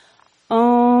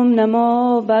Om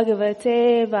Namo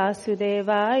Bhagavate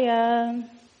Vasudevaya.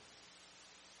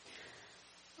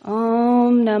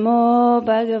 Om Namo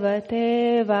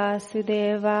Bhagavate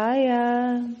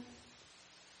Vasudevaya.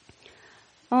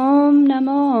 Om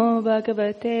Namo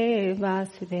Bhagavate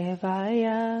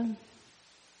Vasudevaya.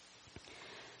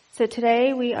 So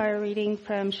today we are reading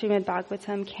from Srimad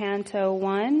Bhagavatam, Canto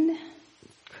 1,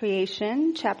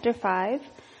 Creation, Chapter 5,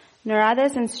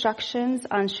 Narada's Instructions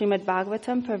on Srimad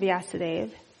Bhagavatam for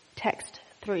Vyasadeva, Text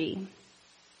 3.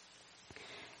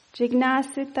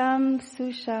 Jignasitam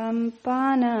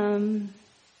sushampanam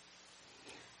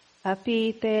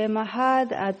apite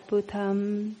mahad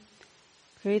adbhutam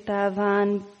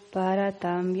kritavan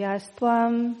bharatam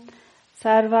yastvam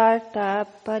sarvarta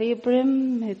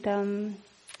paribrimhitam.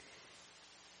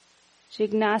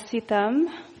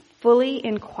 Jignasitam, fully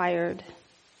inquired.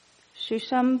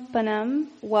 Shushampanam,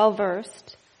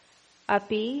 well-versed.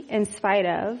 Api, in spite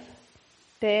of.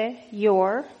 Te,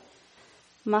 your.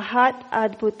 Mahat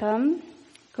adbhutam,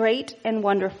 great and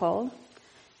wonderful.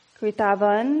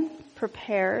 Kritavan,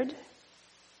 prepared.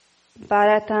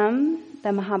 Bharatam,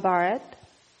 the Mahabharat.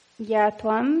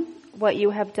 Yatvam, what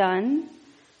you have done.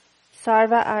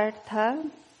 Sarva artha,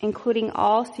 including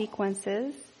all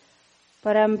sequences.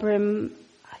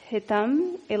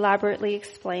 Parambrimhitam, elaborately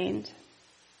explained.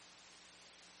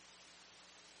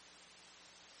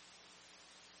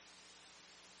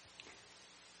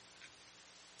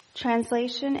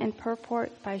 Translation and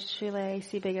purport by Srila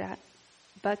A.C.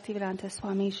 Bhaktivedanta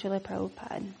Swami Srila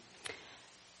Prabhupada.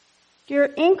 Your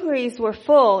inquiries were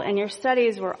full and your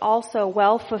studies were also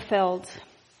well fulfilled.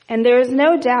 And there is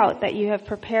no doubt that you have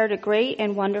prepared a great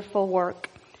and wonderful work,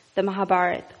 the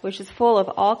Mahabharata, which is full of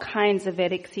all kinds of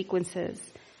Vedic sequences,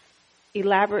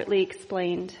 elaborately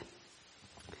explained.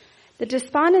 The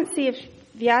despondency of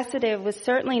Vyasadeva was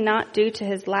certainly not due to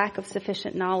his lack of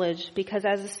sufficient knowledge, because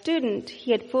as a student,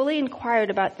 he had fully inquired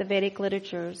about the Vedic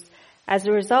literatures, as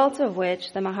a result of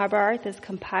which the Mahabharata is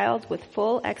compiled with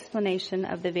full explanation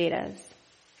of the Vedas.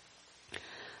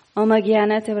 Om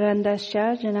Jnana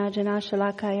Tivrandasya Jana Jana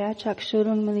Shalakaya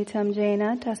Chakshurun Militam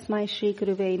Jena Tasmai Shri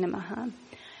Guruve Namaha.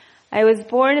 I was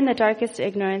born in the darkest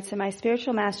ignorance, and my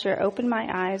spiritual master opened my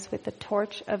eyes with the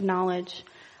torch of knowledge.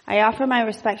 I offer my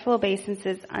respectful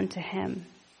obeisances unto him.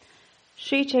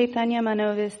 Sri Chaitanya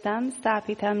Manovistam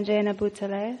Stapitam Jena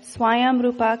Bhutale Swayam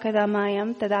Rupa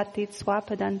Kadamayam Tadatit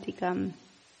Swapadantikam.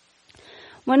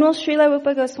 When will Srila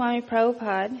Rupa Goswami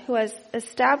Prabhupada, who has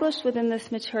established within this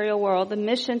material world the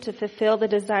mission to fulfill the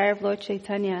desire of Lord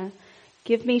Chaitanya,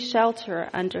 give me shelter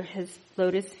under his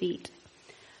lotus feet?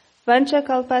 Vancha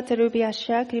kalpa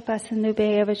tarubhyasya kripa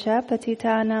sindhubhyeva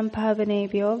patitanam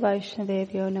pavanebhyo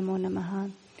vaishnavebhyo namo namaha.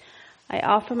 I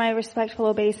offer my respectful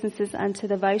obeisances unto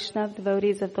the Vaishnava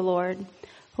devotees of the Lord,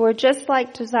 who are just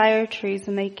like desire trees,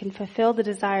 and they can fulfill the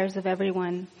desires of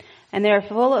everyone, and they are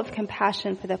full of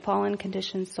compassion for the fallen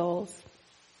conditioned souls.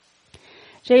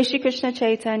 Jai Shri Krishna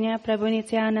Chaitanya Prabhu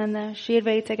Nityananda Shri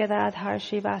Advaita Gadadhar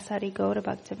Shri Vasari Gaura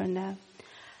Bhaktivinoda.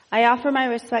 I offer my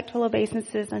respectful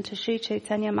obeisances unto Sri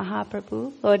Chaitanya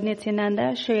Mahaprabhu, Lord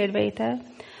Nityananda, Shri Advaita,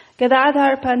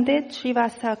 Gadadhar Pandit,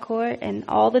 Srivas Thakur, and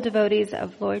all the devotees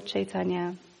of Lord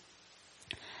Chaitanya.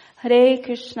 Hare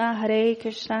Krishna,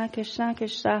 Krishna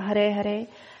Krishna, Hare Hare,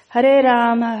 Hare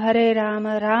Rama,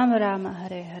 Rama Rama,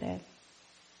 Hare Hare.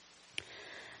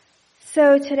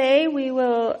 So today we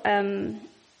will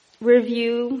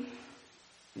review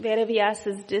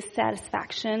Vedavyasa's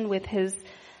dissatisfaction with his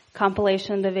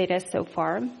compilation of the Vedas so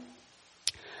far.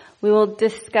 We will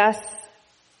discuss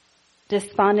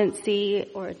despondency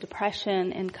or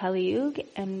depression in Kali Yuga,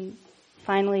 and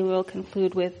finally we will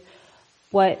conclude with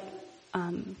what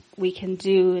we can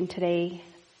do in today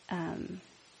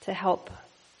to help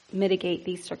mitigate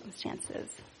these circumstances.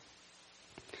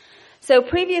 So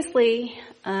previously,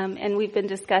 and we've been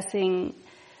discussing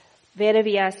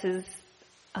Vedavyasa's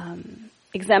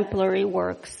exemplary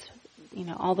works,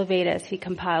 all the Vedas. He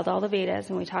compiled all the Vedas,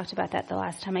 and we talked about that the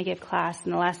last time I gave class,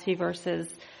 and the last few verses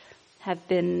have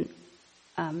been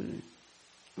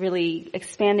really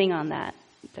expanding on that,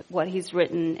 what he's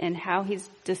written and how he's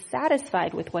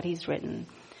dissatisfied with what he's written.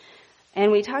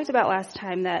 And we talked about last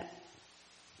time that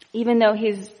even though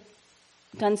he's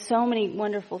done so many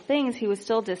wonderful things, he was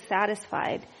still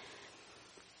dissatisfied.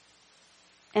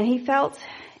 And he felt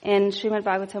in Srimad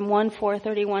Bhagavatam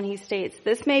 1.4.31, he states,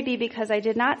 "This may be because I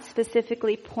did not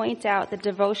specifically point out the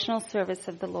devotional service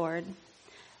of the Lord,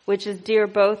 which is dear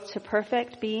both to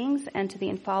perfect beings and to the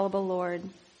infallible Lord."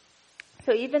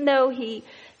 So even though he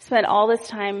spent all this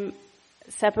time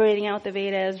separating out the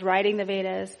Vedas, writing the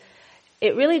Vedas,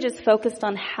 it really just focused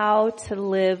on how to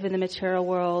live in the material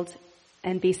world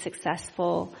and be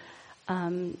successful,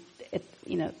 the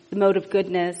mode of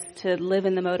goodness, to live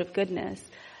in the mode of goodness.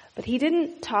 But he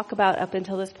didn't talk about, up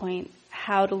until this point,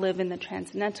 how to live in the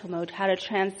transcendental mode, how to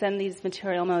transcend these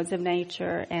material modes of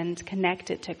nature and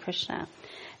connect it to Krishna.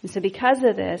 And so because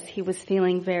of this, he was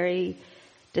feeling very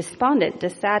despondent,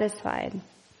 dissatisfied.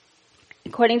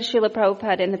 According to Srila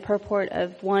Prabhupada in the purport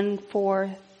of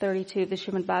 1.4.32 of the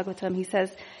Srimad Bhagavatam, he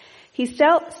says, he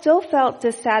still felt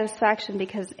dissatisfaction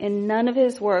because in none of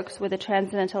his works were the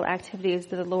transcendental activities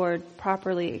of the Lord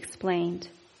properly explained.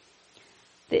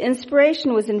 The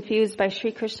inspiration was infused by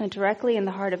Sri Krishna directly in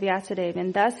the heart of Vyasadeva,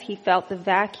 and thus he felt the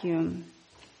vacuum,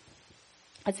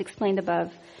 as explained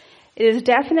above. It is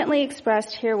definitely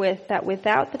expressed herewith that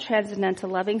without the transcendental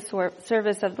loving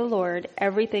service of the Lord,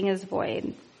 everything is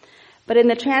void. But in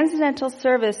the transcendental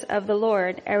service of the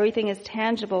Lord, everything is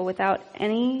tangible without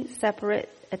any separate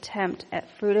attempt at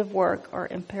fruitive work or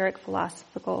empiric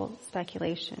philosophical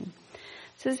speculation.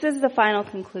 So this is the final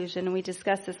conclusion, and we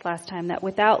discussed this last time, that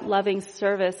without loving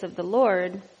service of the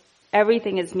Lord,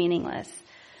 everything is meaningless.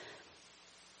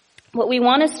 What we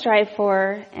want to strive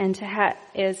for and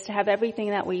is to have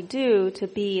everything that we do to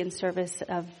be in service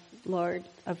of Lord,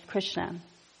 of Krishna.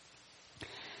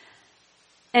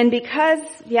 And because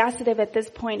Vyasadeva at this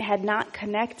point had not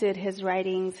connected his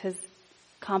writings, his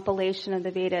compilation of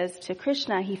the Vedas to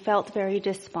Krishna, he felt very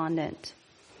despondent.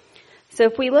 So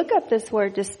if we look up this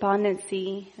word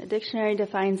despondency, the dictionary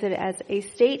defines it as a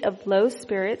state of low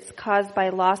spirits caused by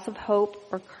loss of hope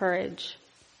or courage.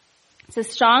 It's a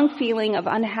strong feeling of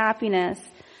unhappiness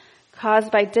caused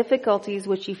by difficulties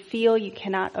which you feel you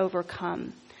cannot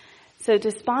overcome. So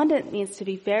despondent means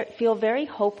to feel very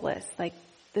hopeless, like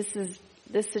this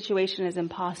situation is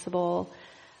impossible.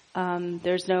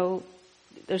 There's no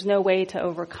way to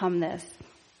overcome this.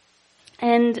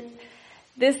 And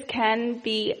this can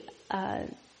be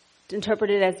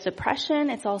interpreted as depression.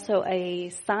 It's also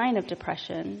a sign of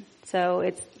depression. So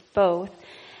it's both.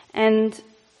 And,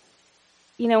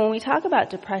 when we talk about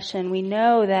depression, we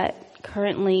know that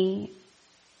currently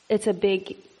it's a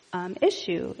big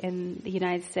issue in the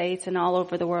United States and all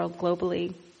over the world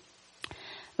globally.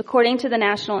 According to the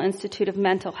National Institute of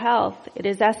Mental Health, it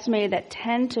is estimated that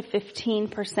 10 to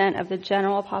 15% of the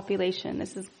general population,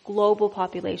 this is global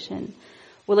population,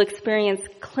 will experience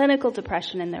clinical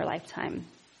depression in their lifetime.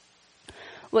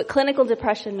 What clinical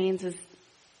depression means is,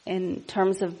 in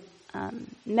terms of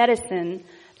medicine,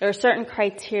 there are certain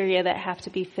criteria that have to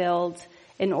be filled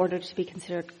in order to be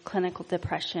considered clinical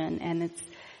depression. And it's,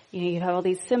 you have all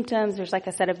these symptoms. There's like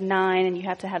a set of 9, and you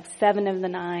have to have 7 of the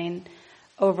 9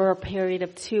 over a period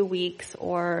of 2 weeks,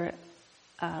 or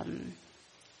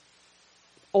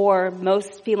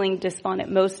most feeling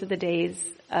despondent most of the days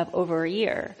of over a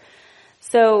year.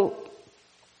 So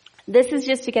this is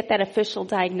just to get that official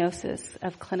diagnosis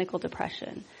of clinical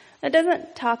depression. It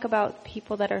doesn't talk about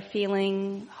people that are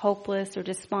feeling hopeless or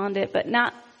despondent, but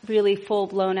not really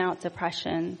full-blown out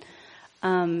depression.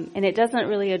 And it doesn't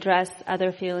really address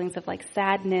other feelings of like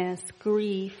sadness,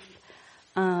 grief,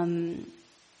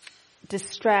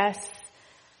 distress,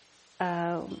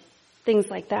 things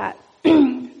like that.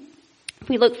 If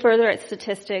we look further at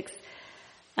statistics,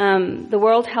 the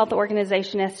World Health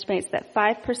Organization estimates that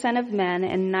 5% of men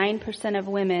and 9% of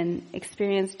women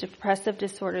experience depressive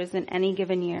disorders in any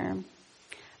given year.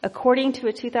 According to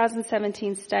a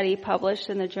 2017 study published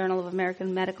in the Journal of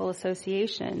American Medical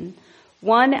Association,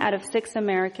 1 out of 6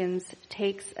 Americans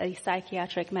takes a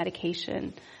psychiatric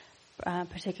medication,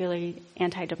 particularly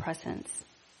antidepressants.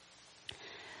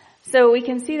 So we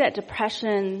can see that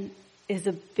depression is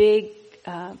a big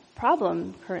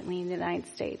problem currently in the United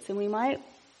States, and we might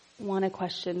want to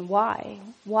question why.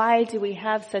 Why do we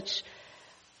have such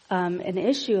an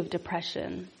issue of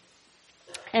depression?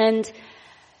 And,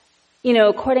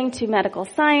 according to medical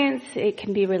science, it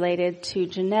can be related to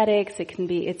genetics.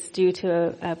 It's due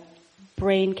to a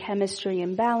brain chemistry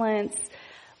imbalance.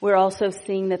 We're also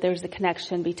seeing that there's a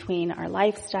connection between our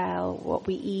lifestyle, what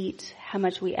we eat, how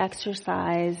much we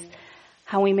exercise,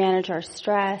 how we manage our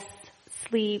stress,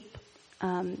 sleep.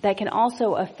 That can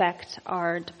also affect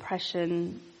our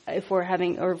depression if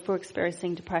we're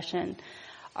experiencing depression.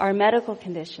 Our medical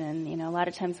condition, a lot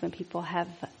of times when people have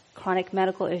chronic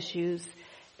medical issues,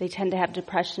 they tend to have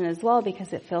depression as well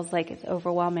because it feels like it's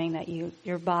overwhelming that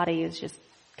your body is just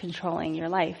controlling your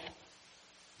life.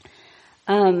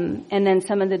 And then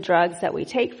some of the drugs that we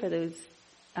take for those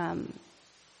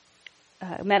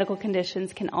medical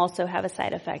conditions can also have a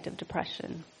side effect of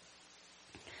depression.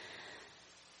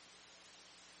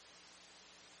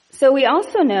 So we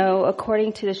also know,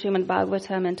 according to the Srimad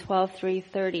Bhagavatam in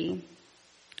 12.3.30,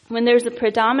 when there's a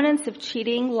predominance of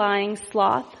cheating, lying,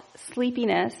 sloth,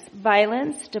 sleepiness,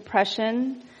 violence,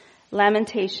 depression,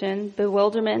 lamentation,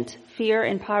 bewilderment, fear,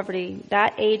 and poverty.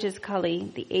 That age is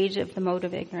Kali, the age of the mode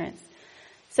of ignorance.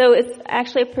 So it's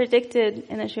actually predicted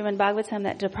in the Srimad Bhagavatam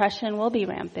that depression will be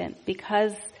rampant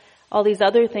because all these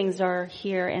other things are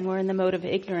here and we're in the mode of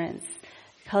ignorance.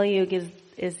 Kali Yuga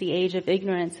is the age of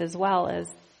ignorance as well as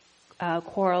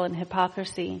quarrel and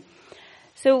hypocrisy.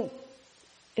 So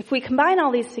if we combine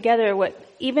all these together,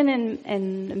 even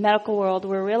in the medical world,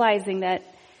 we're realizing that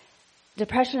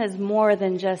depression is more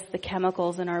than just the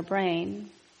chemicals in our brain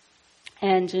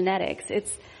and genetics.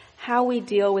 It's how we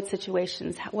deal with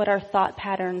situations, what our thought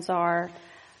patterns are,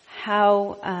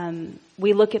 how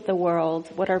we look at the world,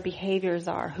 what our behaviors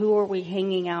are, who are we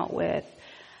hanging out with,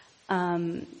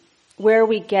 where are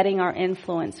we getting our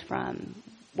influence from,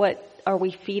 what are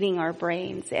we feeding our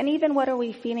brains, and even what are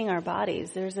we feeding our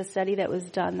bodies. There's a study that was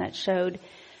done that showed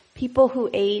people who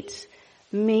ate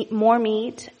more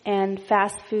meat and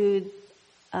fast food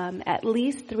at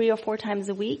least 3 or 4 times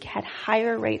a week had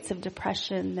higher rates of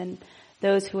depression than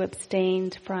those who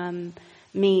abstained from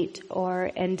meat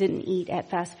and didn't eat at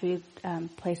fast food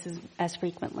places as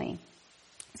frequently.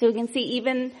 So you can see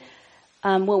even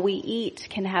what we eat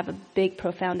can have a big,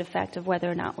 profound effect of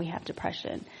whether or not we have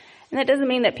depression. And that doesn't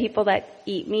mean that people that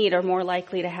eat meat are more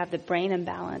likely to have the brain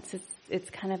imbalance. It's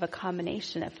kind of a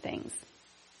combination of things.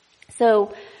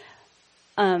 So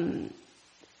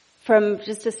from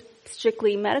just a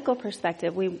strictly medical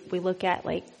perspective, we look at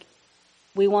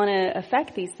we want to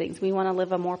affect these things. We want to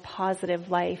live a more positive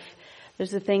life.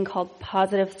 There's a thing called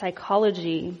positive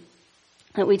psychology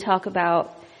that we talk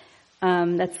about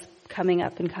that's coming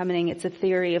up and coming. It's a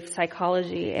theory of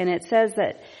psychology, and it says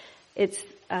that it's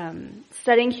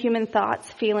studying human thoughts,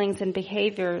 feelings, and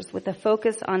behaviors with a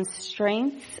focus on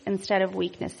strengths instead of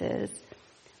weaknesses,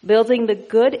 building the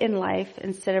good in life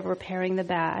instead of repairing the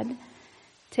bad,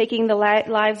 taking the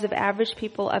lives of average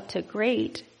people up to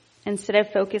great instead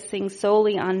of focusing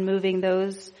solely on moving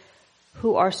those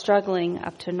who are struggling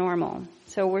up to normal.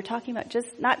 So we're talking about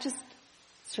not just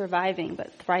surviving,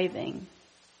 but thriving.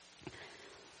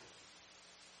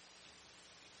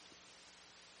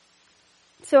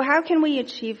 So how can we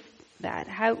achieve that?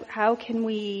 How can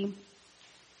we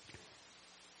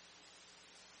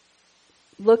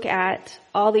look at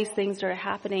all these things that are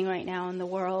happening right now in the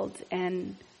world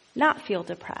and not feel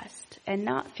depressed and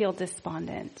not feel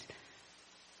despondent?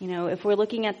 You know, if we're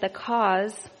looking at the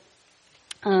cause,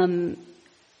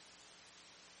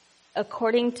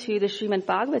 according to the Srimad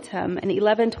Bhagavatam in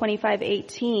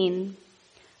 11:25:18,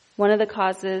 one of the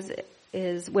causes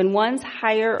is when one's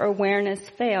higher awareness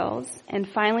fails and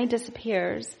finally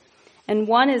disappears, and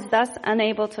one is thus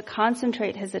unable to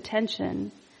concentrate his attention,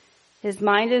 his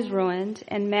mind is ruined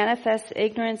and manifests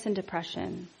ignorance and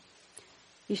depression.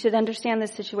 You should understand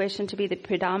this situation to be the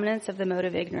predominance of the mode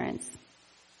of ignorance.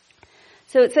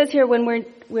 So it says here when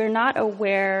we're not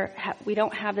aware, we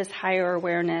don't have this higher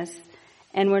awareness,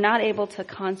 and we're not able to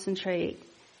concentrate,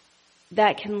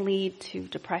 that can lead to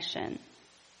depression.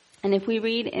 And if we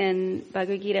read in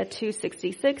Bhagavad Gita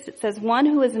 2:66, it says, one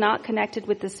who is not connected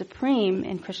with the Supreme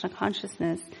in Krishna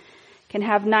consciousness can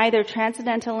have neither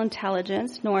transcendental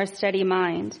intelligence nor a steady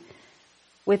mind,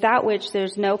 without which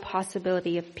there's no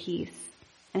possibility of peace.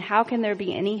 And how can there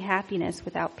be any happiness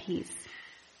without peace?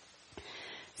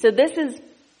 So this is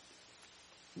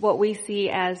what we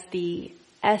see as the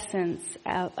essence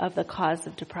of the cause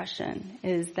of depression,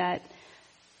 is that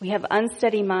we have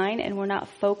unsteady mind and we're not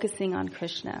focusing on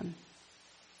Krishna.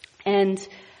 And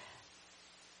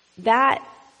that,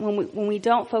 when we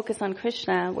don't focus on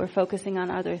Krishna, we're focusing on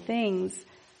other things,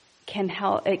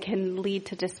 it can lead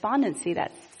to despondency,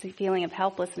 that feeling of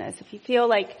helplessness. If you feel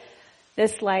like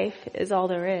this life is all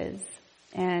there is,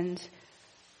 and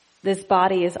this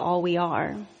body is all we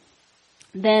are,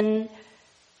 then,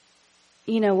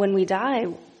 when we die,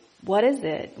 what is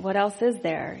it? What else is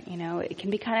there? It can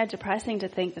be kind of depressing to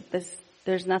think that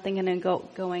there's nothing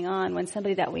going on. When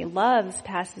somebody that we love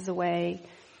passes away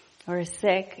or is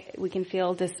sick, we can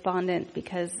feel despondent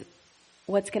because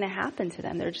what's going to happen to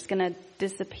them? They're just going to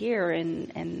disappear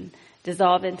and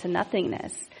dissolve into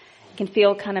nothingness. You can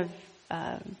feel kind of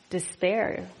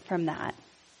despair from that.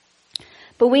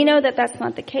 But we know that that's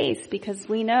not the case, because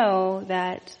we know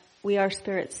that we are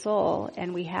spirit soul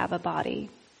and we have a body.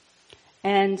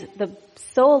 And the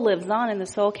soul lives on, and the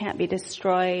soul can't be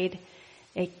destroyed.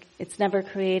 It's never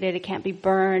created. It can't be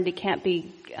burned. It can't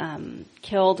be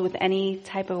killed with any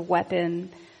type of weapon.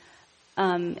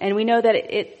 And we know that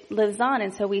it lives on,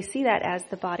 and so we see that as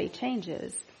the body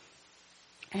changes.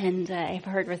 And I've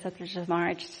heard Rasatha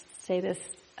Maharaj say this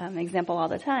example all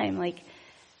the time. Like,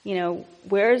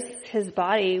 Where's his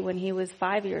body when he was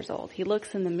 5 years old? He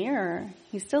looks in the mirror.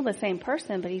 He's still the same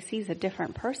person, but he sees a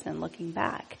different person looking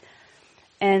back.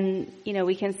 And,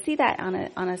 we can see that on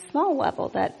a small level,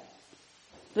 that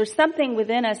there's something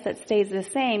within us that stays the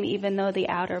same even though the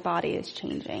outer body is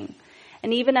changing.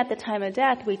 And even at the time of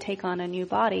death, we take on a new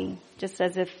body, just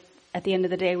as if at the end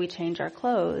of the day we change our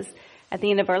clothes. At the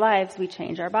end of our lives, we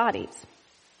change our bodies.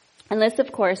 Unless,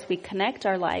 of course, we connect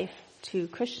our life to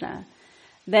Krishna,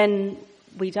 then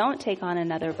we don't take on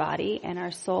another body and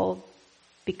our soul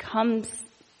becomes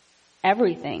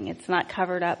everything. It's not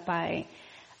covered up by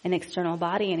an external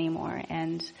body anymore,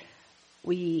 and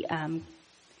we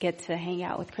get to hang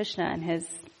out with Krishna in his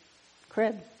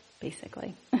crib,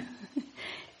 basically,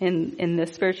 in the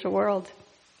spiritual world.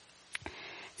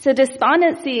 So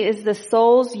despondency is the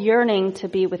soul's yearning to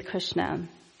be with Krishna.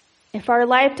 If our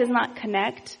life does not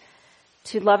connect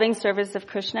to loving service of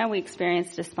Krishna, we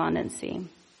experience despondency.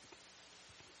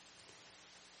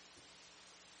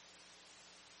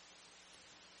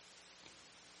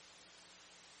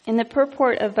 In the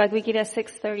purport of Bhagavad Gita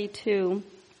 6:32,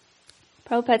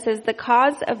 Prabhupada says, the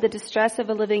cause of the distress of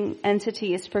a living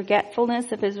entity is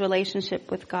forgetfulness of his relationship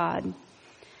with God.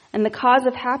 And the cause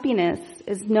of happiness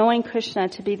is knowing Krishna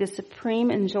to be the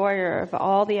supreme enjoyer of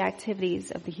all the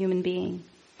activities of the human being,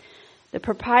 the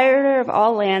proprietor of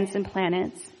all lands and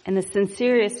planets, and the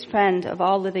sincerest friend of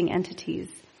all living entities.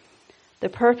 The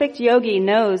perfect yogi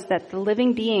knows that the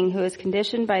living being who is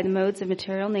conditioned by the modes of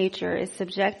material nature is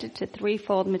subjected to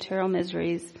threefold material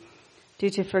miseries due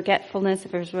to forgetfulness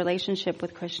of his relationship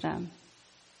with Krishna.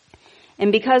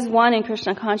 And because one in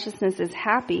Krishna consciousness is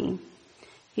happy,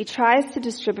 he tries to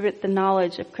distribute the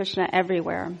knowledge of Krishna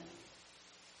everywhere.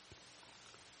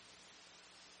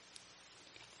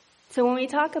 So when we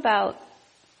talk about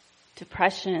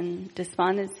depression,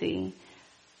 despondency,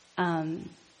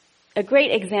 a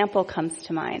great example comes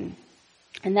to mind,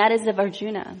 and that is of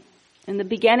Arjuna. In the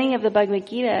beginning of the Bhagavad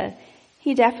Gita,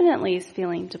 he definitely is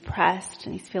feeling depressed,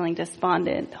 and he's feeling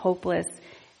despondent, hopeless.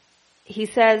 He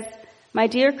says, my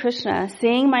dear Krishna,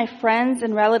 seeing my friends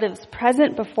and relatives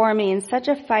present before me in such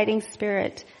a fighting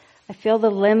spirit, I feel the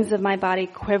limbs of my body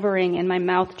quivering and my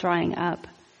mouth drying up.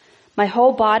 My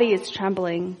whole body is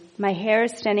trembling. My hair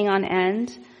is standing on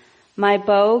end. My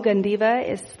bow, Gandiva,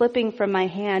 is slipping from my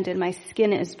hand and my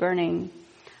skin is burning.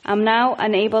 I'm now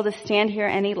unable to stand here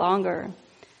any longer.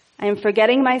 I am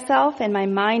forgetting myself and my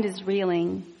mind is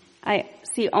reeling. I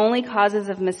see only causes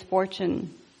of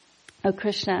misfortune. O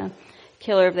Krishna,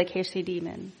 killer of the Keshi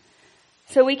demon.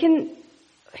 So we can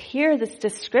hear this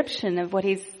description of what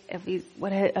he's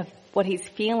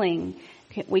feeling.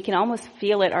 We can almost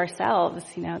feel it ourselves,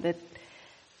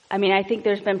 I think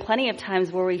there's been plenty of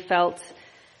times where we felt,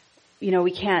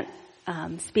 we can't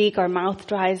speak, our mouth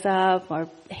dries up, our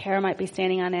hair might be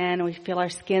standing on end, we feel our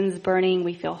skin's burning,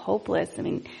 we feel hopeless.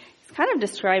 He's kind of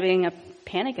describing a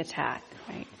panic attack,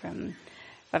 right?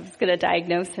 If I was going to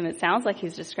diagnose him, it sounds like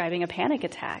he's describing a panic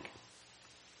attack.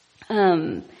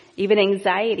 Even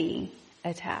anxiety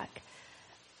attack.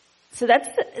 So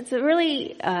it's a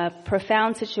really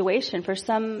profound situation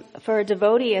for a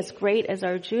devotee as great as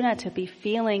Arjuna to be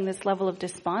feeling this level of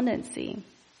despondency.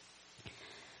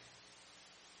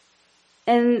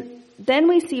 And then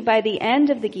we see by the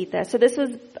end of the Gita, so this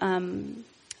was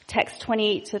text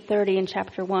 28 to 30 in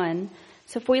chapter 1.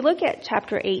 So if we look at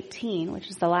chapter 18, which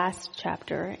is the last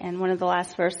chapter, and one of the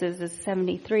last verses is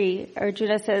 73,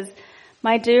 Arjuna says,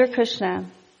 my dear Krishna,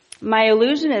 my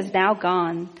illusion is now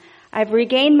gone. I've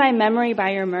regained my memory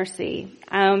by your mercy.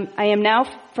 I am now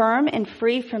firm and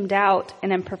free from doubt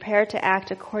and am prepared to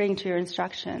act according to your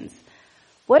instructions.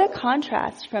 What a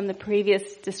contrast from the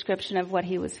previous description of what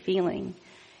he was feeling.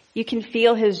 You can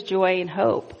feel his joy and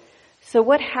hope. So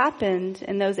what happened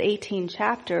in those 18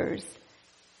 chapters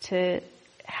to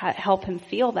help him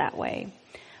feel that way?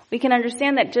 We can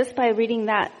understand that just by reading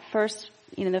that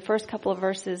the first couple of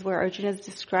verses where Arjuna is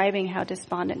describing how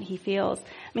despondent he feels.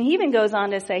 He even goes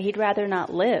on to say he'd rather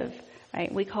not live,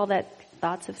 right? We call that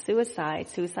thoughts of suicide,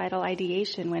 suicidal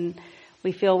ideation, when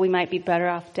we feel we might be better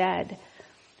off dead.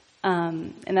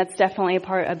 And that's definitely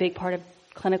a big part of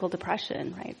clinical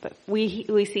depression, right? But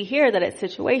we see here that it's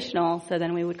situational, so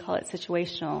then we would call it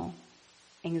situational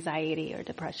anxiety or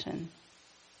depression.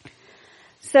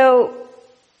 So,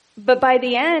 but by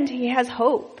the end, he has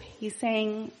hope. He's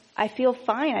saying, I feel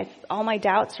fine. All my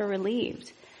doubts are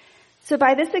relieved. So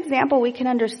by this example, we can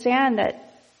understand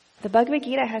that the Bhagavad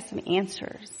Gita has some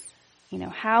answers.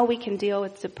 How we can deal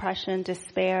with depression,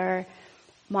 despair,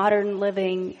 modern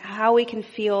living, how we can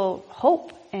feel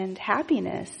hope and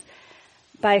happiness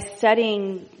by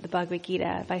studying the Bhagavad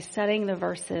Gita, by studying the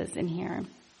verses in here.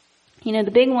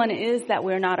 The big one is that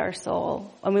we're not our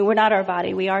soul. We're not our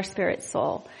body. We are spirit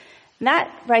soul. And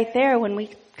that right there, when we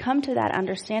come to that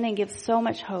understanding, gives so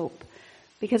much hope.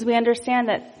 Because we understand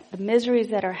that the miseries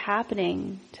that are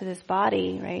happening to this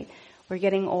body, right? We're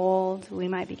getting old. We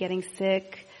might be getting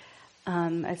sick.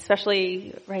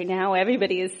 Especially right now,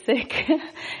 everybody is sick.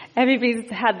 Everybody's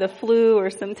had the flu or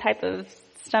some type of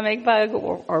stomach bug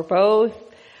or both.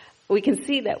 We can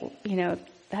see that,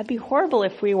 that'd be horrible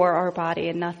if we were our body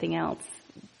and nothing else.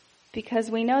 Because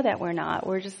we know that we're not.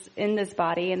 We're just in this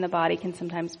body, and the body can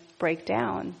sometimes break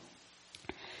down.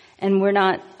 And we're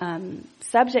not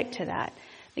subject to that.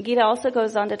 The Gita also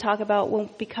goes on to talk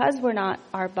about, because we're not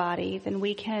our body, then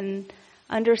we can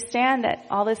understand that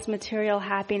all this material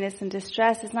happiness and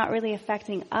distress is not really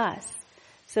affecting us.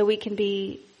 So we can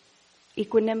be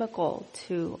equanimical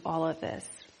to all of this.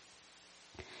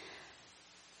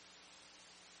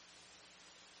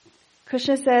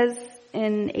 Krishna says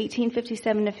in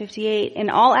 1857 to 58, "In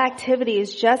all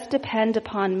activities, just depend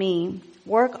upon me.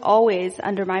 Work always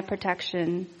under my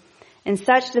protection. In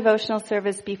such devotional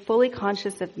service, be fully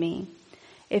conscious of me.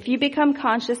 If you become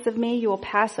conscious of me, you will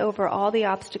pass over all the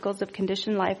obstacles of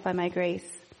conditioned life by my grace.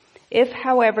 If,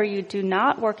 however, you do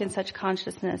not work in such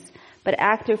consciousness, but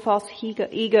act through false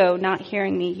ego, not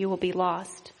hearing me, you will be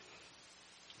lost."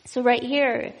 So right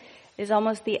here is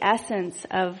almost the essence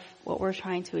of what we're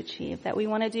trying to achieve, that we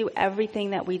want to do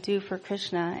everything that we do for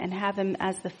Krishna and have him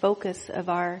as the focus of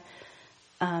our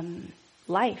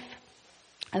life,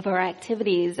 of our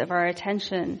activities, of our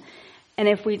attention. And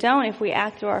if we don't, if we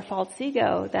act through our false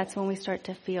ego, that's when we start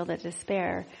to feel the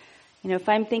despair. If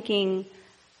I'm thinking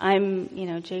I'm,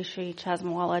 Jai Shri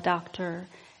Chasmawala doctor,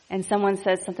 and someone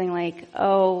says something like,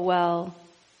 "Oh, well,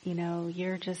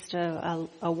 you're just a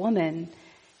woman,"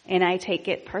 and I take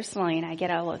it personally and I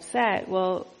get all upset.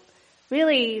 Well,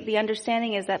 really, the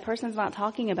understanding is that person's not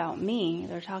talking about me.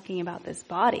 They're talking about this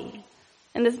body.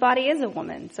 And this body is a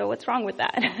woman, so what's wrong with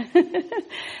that?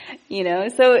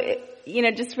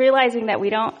 Just realizing that we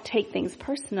don't take things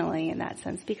personally in that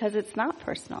sense, because it's not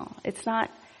personal. It's not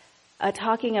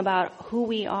talking about who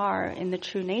we are in the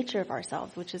true nature of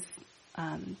ourselves, which is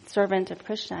servant of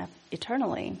Krishna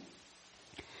eternally.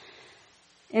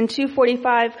 In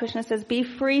 245, Krishna says, "Be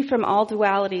free from all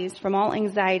dualities, from all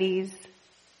anxieties,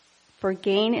 for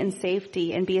gain and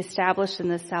safety, and be established in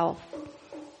the self."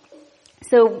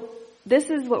 So this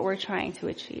is what we're trying to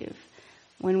achieve.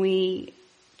 When we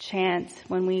chant,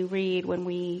 when we read, when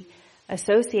we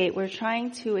associate, we're trying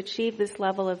to achieve this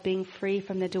level of being free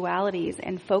from the dualities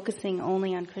and focusing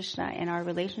only on Krishna and our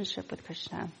relationship with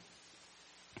Krishna.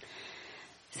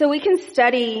 So we can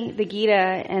study the Gita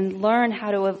and learn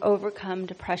how to overcome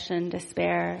depression,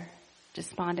 despair,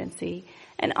 despondency,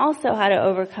 and also how to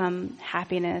overcome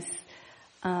happiness,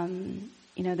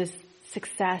 this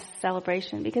success,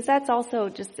 celebration, because that's also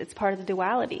it's part of the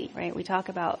duality, right? We talk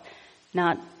about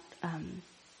not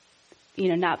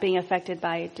being affected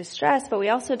by distress, but we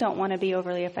also don't want to be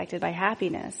overly affected by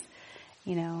happiness,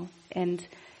 and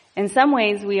in some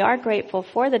ways we are grateful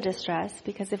for the distress,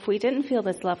 because if we didn't feel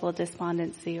this level of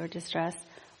despondency or distress,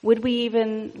 would we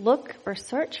even look or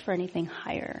search for anything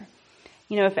higher?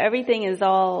 If everything is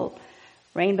all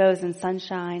rainbows and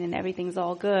sunshine and everything's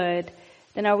all good,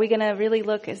 then are we going to really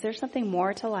look, is there something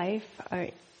more to life? Or,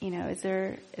 is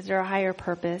there a higher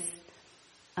purpose?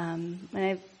 And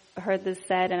I've heard this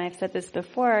said, and I've said this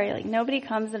before, like nobody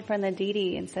comes in front of the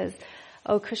deity and says,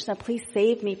 "Oh, Krishna, please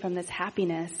save me from this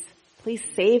happiness. Please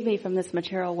save me from this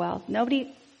material wealth."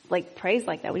 Nobody prays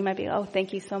like that. We might be, "Oh,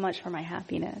 thank you so much for my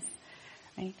happiness."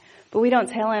 Right? But we don't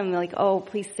tell him "Oh,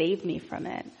 please save me from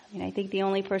it." I think the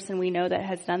only person we know that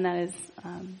has done that is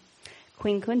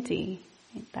Queen Kunti.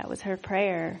 That was her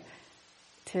prayer,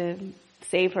 to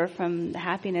save her from the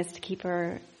happiness, to keep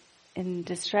her in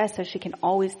distress so she can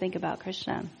always think about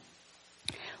Krishna.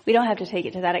 We don't have to take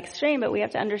it to that extreme, but we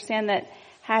have to understand that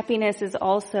happiness is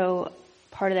also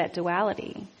part of that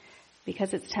duality,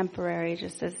 because it's temporary,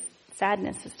 just as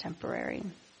sadness is temporary.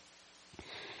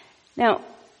 Now,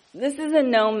 this is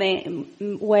in no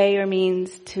way or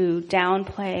means to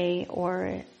downplay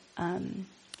or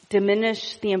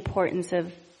diminish the importance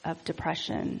of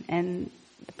depression and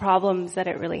the problems that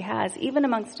it really has, even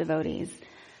amongst devotees.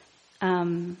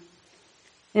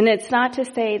 And it's not to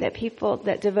say that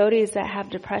devotees that have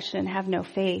depression have no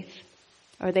faith,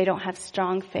 or they don't have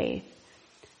strong faith.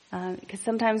 Because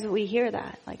sometimes we hear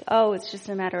that, it's just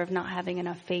a matter of not having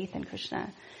enough faith in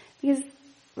Krishna. Because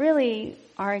really,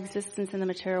 our existence in the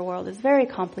material world is very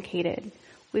complicated.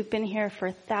 We've been here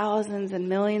for thousands and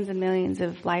millions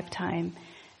of lifetime,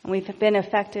 and we've been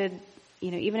affected,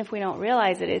 even if we don't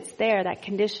realize it, it's there, that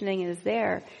conditioning is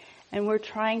there. And we're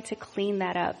trying to clean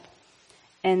that up.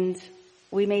 And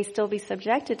we may still be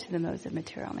subjected to the modes of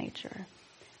material nature.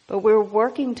 But we're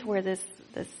working toward this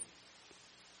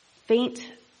faint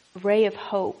ray of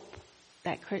hope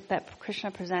that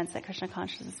Krishna presents, that Krishna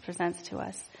consciousness presents to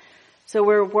us. So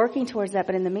we're working towards that,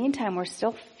 but in the meantime, we're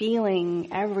still feeling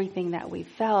everything that we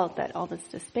felt, that all this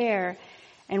despair,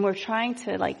 and we're trying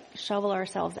to shovel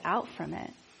ourselves out from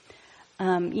it.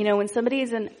 When somebody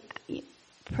is in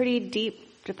pretty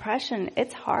deep depression,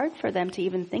 it's hard for them to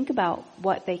even think about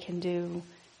what they can do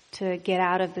to get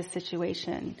out of this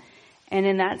situation. And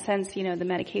in that sense, the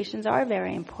medications are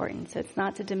very important. So it's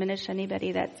not to diminish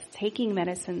anybody that's taking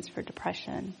medicines for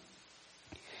depression.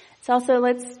 It's also,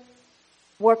 let's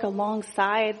work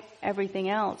alongside everything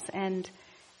else and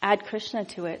add Krishna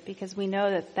to it, because we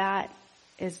know that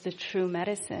is the true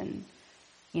medicine.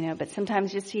 But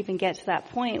sometimes just to even get to that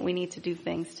point, we need to do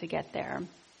things to get there.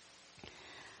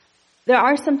 There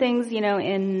are some things,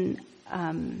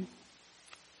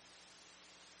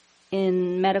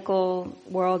 in medical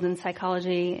world and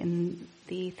psychology, in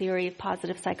the theory of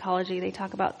positive psychology, they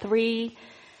talk about 3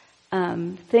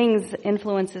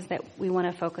 influences that we want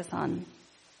to focus on.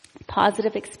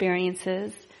 Positive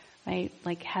experiences, right?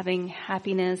 Like having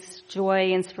happiness,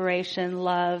 joy, inspiration,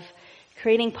 love,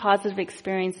 creating positive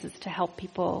experiences to help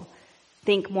people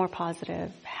think more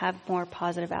positive, have more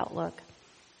positive outlook.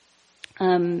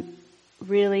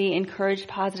 Really encourage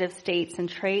positive states and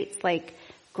traits like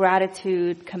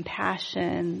gratitude,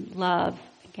 compassion, love,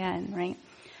 again, right?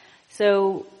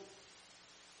 So,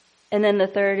 and then the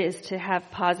third is to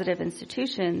have positive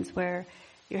institutions where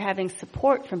you're having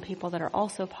support from people that are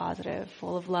also positive,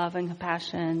 full of love and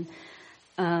compassion,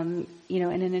 in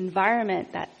an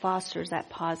environment that fosters that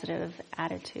positive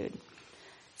attitude.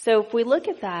 So if we look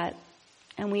at that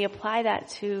and we apply that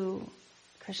to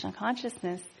Krishna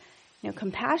consciousness,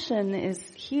 compassion is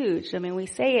huge. I mean, we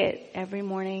say it every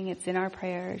morning. It's in our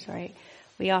prayers, right?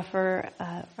 We offer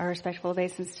our respectful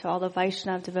obeisance to all the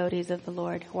Vaishnava devotees of the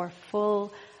Lord who are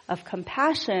full of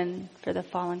compassion for the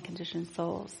fallen conditioned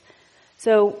souls.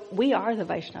 So we are the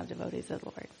Vaishnava devotees of the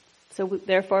Lord. So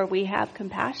therefore we have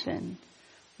compassion.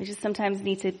 We just sometimes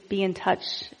need to be in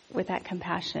touch with that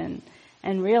compassion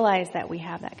and realize that we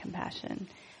have that compassion.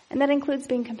 And that includes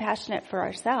being compassionate for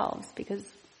ourselves, because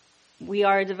we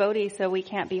are a devotee, so we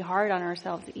can't be hard on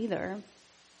ourselves either.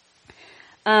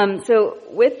 So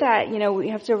with that, we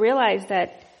have to realize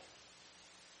that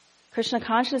Krishna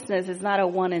consciousness is not a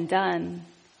one and done,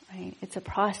 right? It's a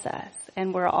process,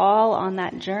 and we're all on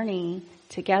that journey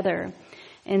together.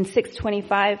 In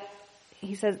 625,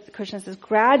 Krishna says,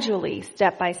 gradually,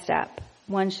 step by step,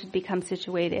 one should become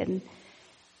situated.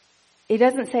 It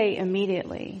doesn't say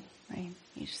immediately, right?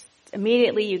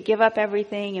 Immediately you give up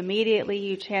everything, immediately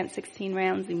you chant 16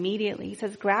 rounds, immediately. He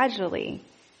says gradually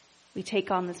we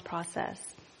take on this process.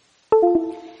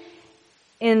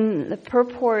 In the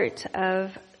purport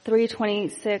of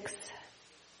 326,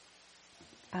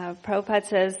 Prabhupada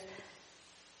says,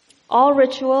 all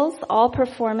rituals, all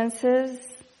performances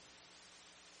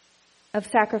of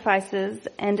sacrifices,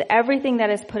 and everything that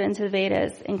is put into the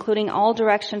Vedas, including all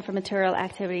direction for material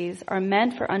activities, are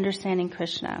meant for understanding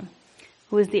Krishna,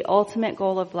 who is the ultimate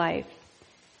goal of life.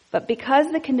 But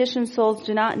because the conditioned souls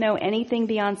do not know anything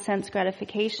beyond sense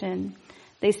gratification,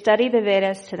 they study the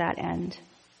Vedas to that end.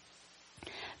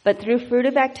 But through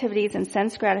fruitive activities and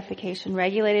sense gratification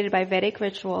regulated by Vedic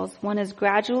rituals, one is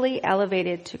gradually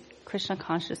elevated to Krishna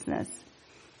consciousness.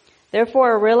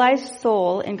 Therefore, a realized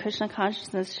soul in Krishna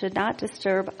consciousness should not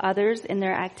disturb others in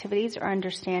their activities or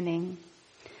understanding,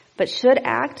 but should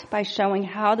act by showing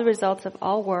how the results of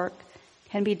all work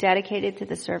can be dedicated to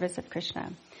the service of Krishna.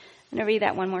 I'm going to read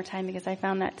that one more time because I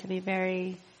found that to be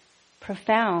very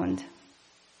profound.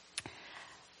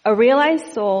 A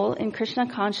realized soul in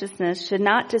Krishna consciousness should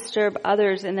not disturb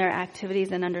others in their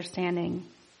activities and understanding,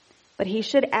 but he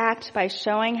should act by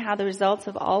showing how the results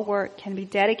of all work can be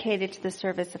dedicated to the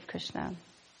service of Krishna.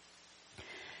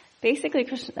 Basically,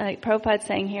 Prabhupada's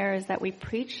saying here is that we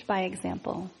preach by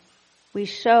example. We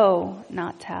show,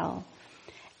 not tell.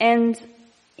 And,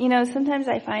 sometimes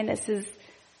I find this is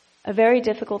a very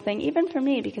difficult thing, even for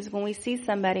me, because when we see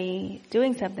somebody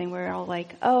doing something, we're all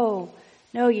like, oh,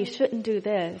 no, you shouldn't do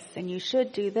this, and you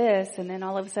should do this, and then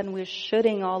all of a sudden we're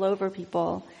shoulding all over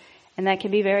people, and that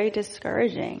can be very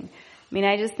discouraging. I mean,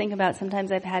 I just think about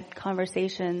sometimes I've had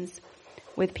conversations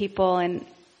with people, and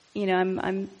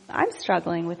I'm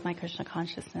struggling with my Krishna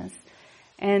consciousness,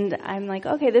 and I'm like,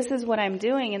 okay, this is what I'm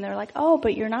doing, and they're like, oh,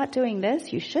 but you're not doing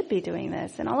this, you should be doing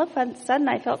this, and all of a sudden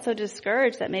I felt so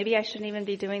discouraged that maybe I shouldn't even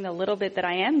be doing the little bit that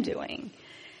I am doing,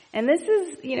 and this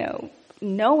is,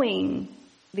 knowing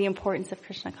the importance of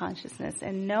Krishna consciousness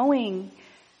and knowing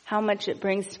how much it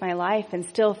brings to my life and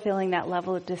still feeling that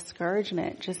level of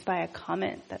discouragement just by a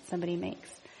comment that somebody makes.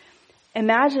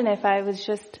 Imagine if I was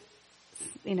just,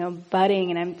 budding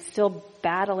and I'm still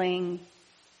battling,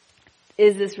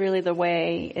 is this really the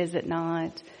way? Is it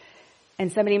not?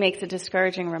 And somebody makes a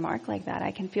discouraging remark like that,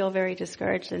 I can feel very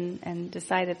discouraged and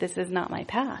decide that this is not my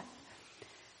path.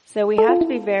 So we have to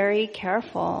be very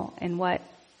careful in what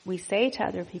we say to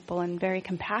other people and very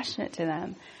compassionate to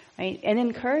them, right? And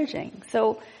encouraging.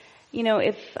 So,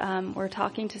 if we're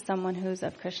talking to someone who's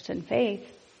of Christian faith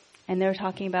and they're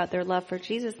talking about their love for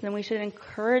Jesus, then we should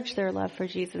encourage their love for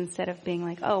Jesus instead of being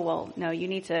like, oh, well, no, you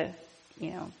need to,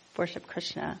 worship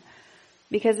Krishna.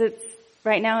 Because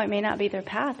right now it may not be their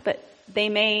path, but they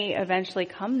may eventually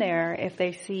come there if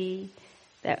they see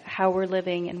that how we're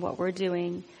living and what we're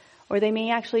doing, or they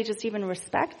may actually just even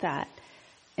respect that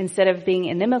instead of being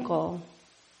inimical,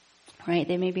 right?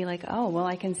 They may be like, oh, well,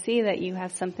 I can see that you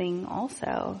have something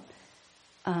also.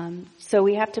 So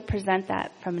we have to present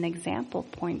that from an example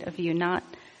point of view, not,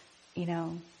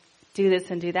 do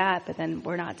this and do that, but then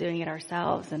we're not doing it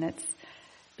ourselves, and it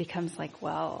becomes like,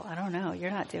 well, I don't know, you're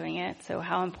not doing it, so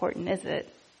how important is it?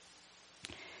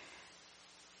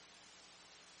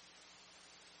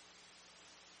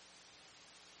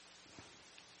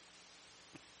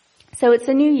 So it's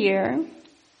a new year,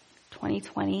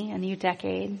 2020, a new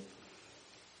decade.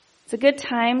 It's a good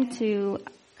time to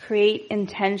create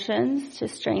intentions to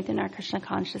strengthen our Krishna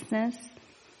consciousness.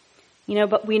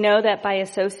 But we know that by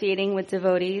associating with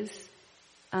devotees,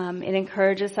 it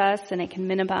encourages us and it can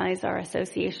minimize our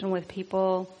association with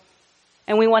people.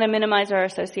 And we want to minimize our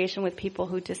association with people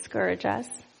who discourage us.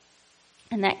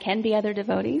 And that can be other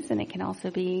devotees, and it can also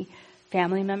be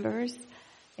family members.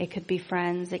 It could be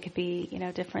friends. It could be,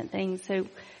 different things. So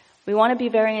we want to be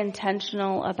very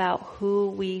intentional about who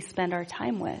we spend our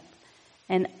time with.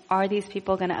 And are these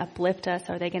people going to uplift us?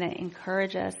 Are they going to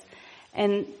encourage us?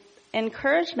 And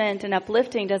encouragement and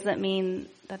uplifting doesn't mean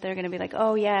that they're going to be like,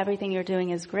 oh yeah, everything you're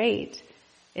doing is great.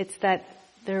 It's that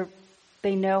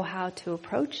they know how to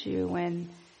approach you when,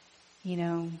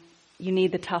 you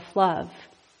need the tough love,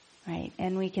 right?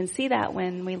 And we can see that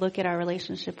when we look at our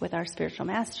relationship with our spiritual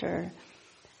master.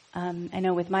 I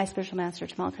know with my spiritual master,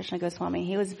 Tamal Krishna Goswami,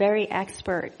 he was very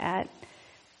expert at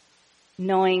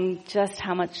knowing just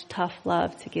how much tough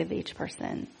love to give each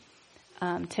person,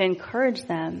 to encourage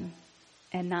them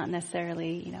and not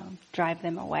necessarily, drive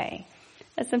them away.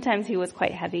 But sometimes he was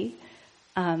quite heavy.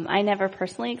 I never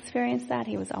personally experienced that.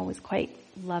 He was always quite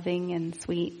loving and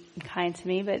sweet and kind to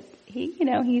me, but he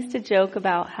used to joke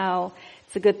about how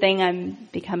it's a good thing I'm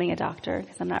becoming a doctor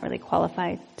because I'm not really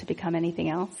qualified to become anything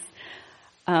else.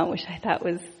 Which I thought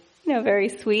was, very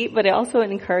sweet, but it also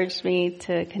encouraged me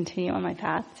to continue on my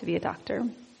path to be a doctor.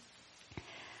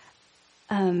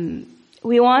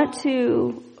 We want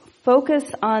to focus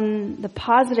on the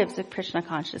positives of Krishna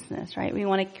consciousness, right? We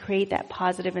want to create that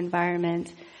positive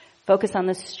environment, focus on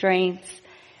the strengths,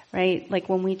 right? Like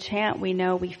when we chant, we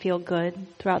know we feel good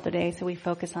throughout the day, so we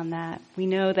focus on that. We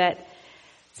know that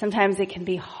sometimes it can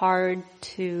be hard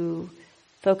to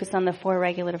focus on the 4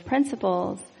 regulative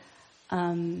principles,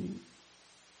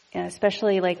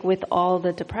 especially like with all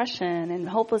the depression and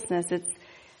hopelessness. It's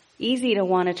easy to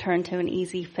want to turn to an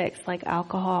easy fix like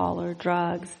alcohol or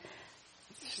drugs.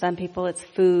 Some people it's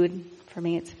food. For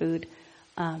me it's food.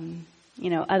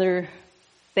 Other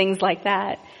things like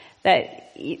that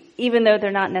even though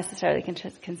they're not necessarily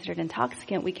considered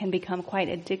intoxicant, we can become quite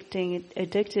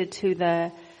addicted to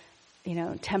the,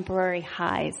 temporary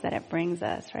highs that it brings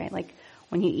us, right? Like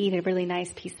when you eat a really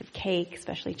nice piece of cake,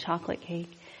 especially chocolate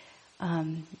cake,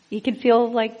 you can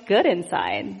feel like good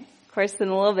inside. Of course, in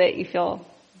a little bit you feel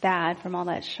bad from all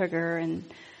that sugar and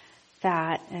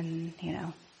fat and,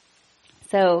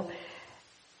 So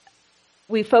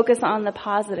we focus on the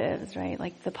positives, right?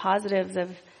 Like the positives of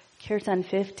Kirtan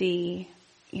 50,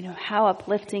 how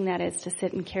uplifting that is to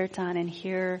sit in Kirtan and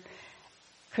hear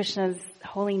Krishna's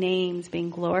holy names being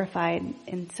glorified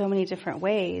in so many different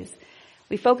ways.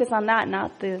 We focus on that,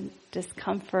 not the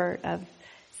discomfort of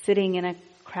sitting in a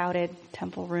crowded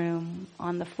temple room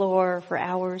on the floor for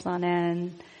hours on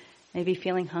end, maybe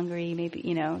feeling hungry, maybe,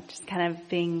 just kind of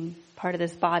being part of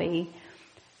this body.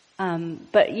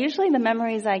 But usually the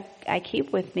memories I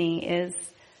keep with me is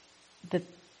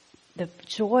the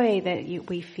joy that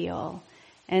we feel.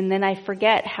 And then I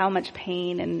forget how much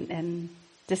pain and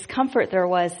discomfort there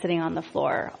was sitting on the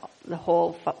floor the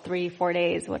whole 3-4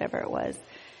 days, whatever it was,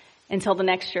 until the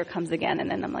next year comes again.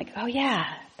 And then I'm like, oh yeah,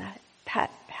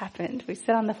 that happened. We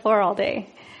sit on the floor all day.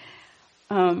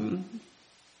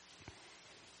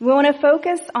 We want to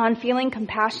focus on feeling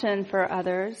compassion for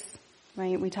others,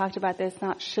 right? We talked about this,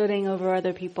 not shooting over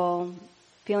other people,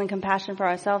 feeling compassion for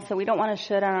ourselves. So we don't want to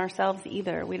should on ourselves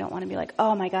either. We don't want to be like,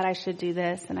 oh my God, I should do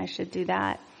this and I should do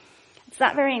that. It's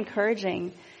not very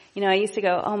encouraging. You know, I used to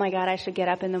go, oh my God, I should get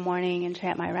up in the morning and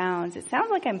chant my rounds. It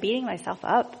sounds like I'm beating myself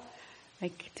up.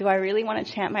 Like, do I really want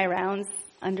to chant my rounds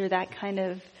under that kind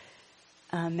of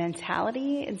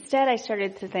mentality? Instead, I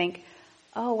started to think,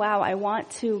 oh wow, I want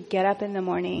to get up in the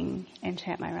morning and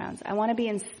chant my rounds. I want to be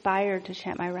inspired to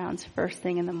chant my rounds first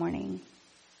thing in the morning.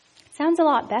 It sounds a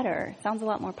lot better. It sounds a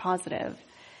lot more positive.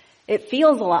 It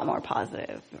feels a lot more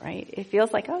positive, right? It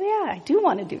feels like, oh yeah, I do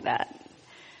want to do that.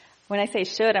 When I say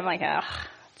should, I'm like, ugh,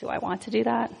 do I want to do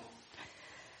that?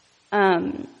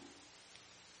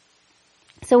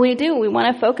 So we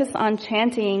want to focus on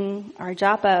chanting our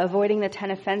japa, avoiding the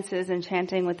 10 offenses and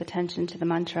chanting with attention to the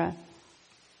mantra.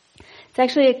 It's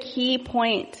actually a key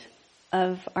point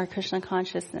of our Krishna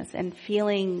consciousness, and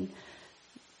feeling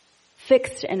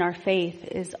fixed in our faith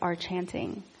is our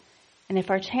chanting. And if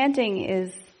our chanting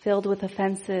is filled with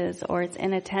offenses or it's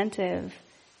inattentive,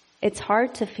 it's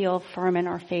hard to feel firm in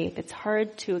our faith. It's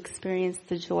hard to experience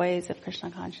the joys of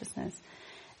Krishna consciousness.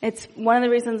 It's one of the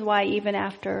reasons why even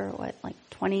after,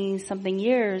 20-something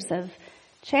years of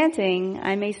chanting,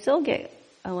 I may still get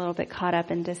a little bit caught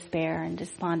up in despair and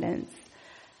despondence.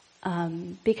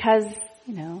 Because,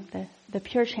 the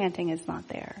pure chanting is not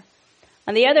there.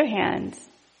 On the other hand,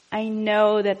 I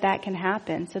know that can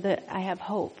happen so that I have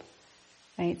hope,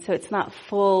 right? So it's not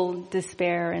full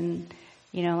despair and,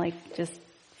 just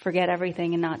forget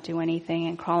everything and not do anything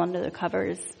and crawl under the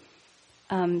covers.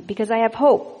 Because I have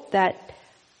hope that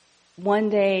one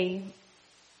day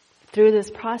through this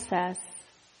process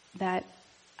that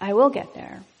I will get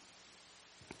there.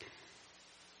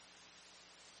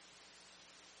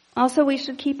 Also, we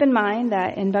should keep in mind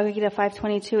that in Bhagavad Gita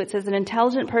 5:22 it says, an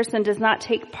intelligent person does not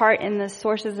take part in the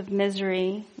sources of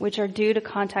misery which are due to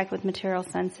contact with material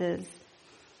senses.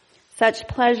 Such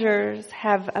pleasures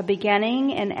have a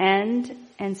beginning and end,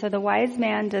 and so the wise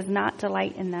man does not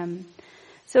delight in them.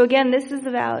 So again, this is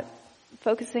about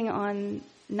focusing on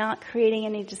not creating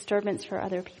any disturbance for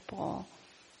other people,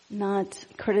 not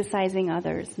criticizing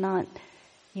others, not,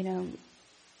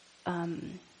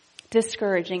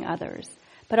 discouraging others,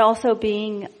 but also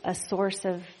being a source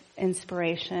of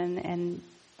inspiration and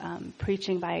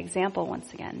preaching by example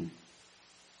once again.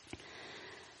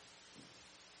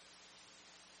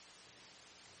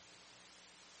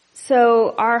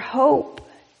 So our hope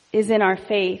is in our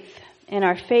faith, and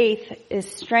our faith is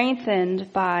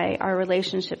strengthened by our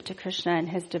relationship to Krishna and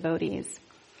his devotees.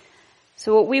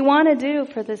 So what we want to do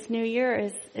for this new year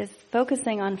is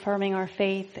focusing on firming our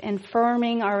faith and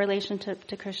firming our relationship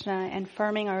to Krishna and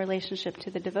firming our relationship to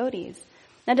the devotees.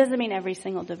 That doesn't mean every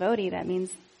single devotee. That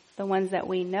means the ones that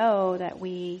we know that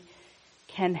we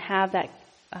can have that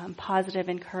positive,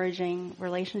 encouraging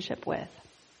relationship with.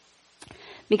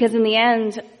 Because in the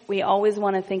end, we always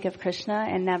want to think of Krishna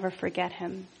and never forget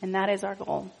him. And that is our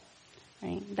goal,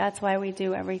 right? That's why we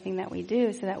do everything that we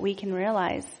do, so that we can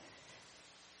realize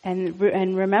and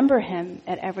remember him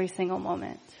at every single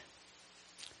moment.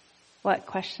 What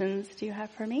questions do you have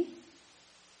for me?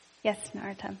 Yes,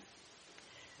 Narottam.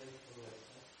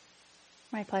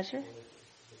 My pleasure.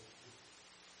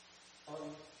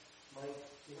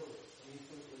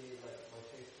 Recently, my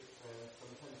Facebook friends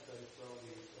sometimes send some of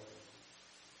these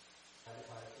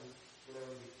advertisements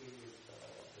whenever we see the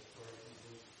story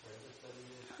of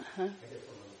studies. I get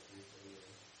some on the street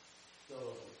anyway.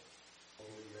 So,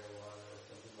 maybe marijuana or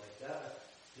something like that,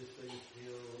 just so you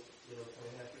feel, kind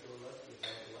of happy go lucky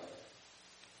about your life.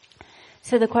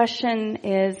 So the question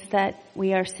is that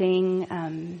we are seeing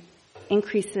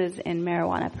increases in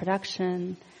marijuana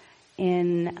production,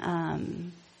 in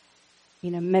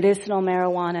medicinal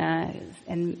marijuana,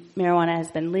 and marijuana has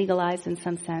been legalized in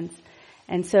some sense.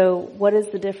 And so what is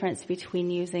the difference between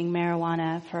using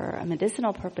marijuana for a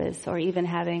medicinal purpose or even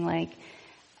having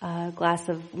a glass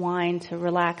of wine to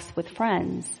relax with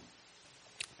friends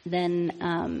than,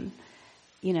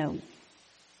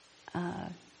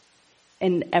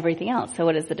 and everything else? So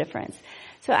what is the difference?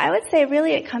 So I would say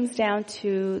really it comes down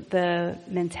to the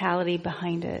mentality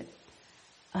behind it.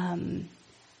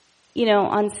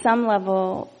 On some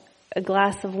level, a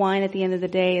glass of wine at the end of the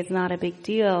day is not a big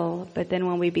deal, but then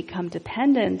when we become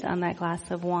dependent on that glass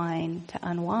of wine to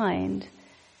unwind,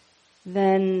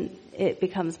 then it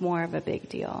becomes more of a big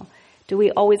deal. Do we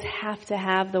always have to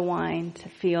have the wine to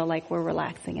feel like we're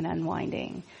relaxing and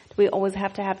unwinding? Do we always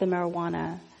have to have the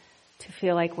marijuana to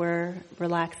feel like we're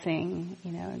relaxing,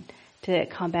 to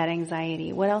combat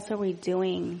anxiety? What else are we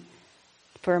doing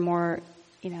for more,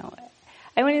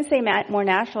 I wouldn't say more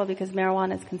natural because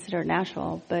marijuana is considered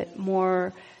natural, but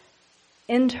more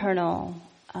internal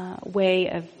way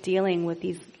of dealing with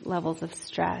these levels of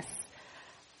stress.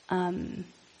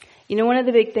 One of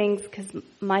the big things, because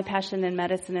my passion in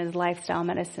medicine is lifestyle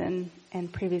medicine,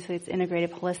 and previously it's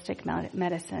integrative holistic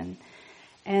medicine.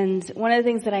 And one of the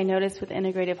things that I noticed with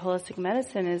integrative holistic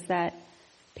medicine is that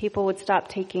people would stop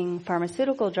taking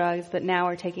pharmaceutical drugs, but now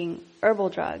are taking herbal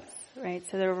drugs, right?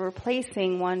 So they're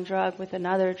replacing one drug with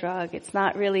another drug. It's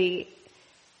not really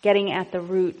getting at the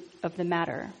root of the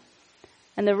matter.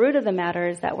 And the root of the matter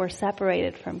is that we're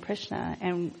separated from Krishna,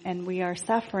 and we are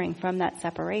suffering from that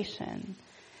separation.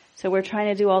 So we're trying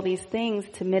to do all these things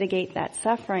to mitigate that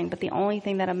suffering, but the only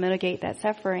thing that'll mitigate that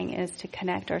suffering is to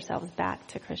connect ourselves back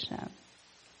to Krishna.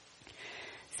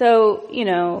 So,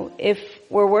 if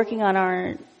we're working on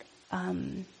our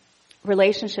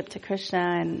relationship to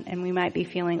Krishna and we might be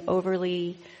feeling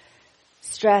overly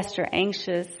stressed or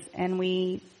anxious, and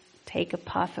we take a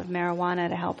puff of marijuana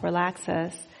to help relax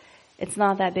us, it's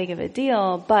not that big of a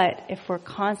deal. But if we're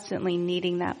constantly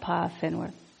needing that puff and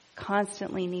we're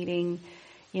constantly needing,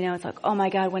 it's like, oh my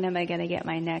God, when am I going to get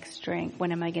my next drink?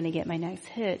 When am I going to get my next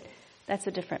hit? That's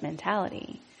a different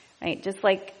mentality, right? Just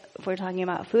like if we're talking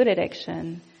about food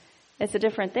addiction, it's a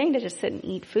different thing to just sit and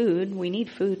eat food. We need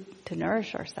food to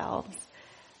nourish ourselves.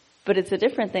 But it's a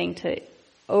different thing to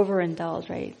overindulge,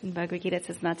 right? In Bhagavad Gita it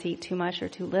says not to eat too much or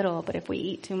too little, but if we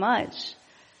eat too much,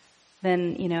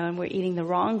 then, and we're eating the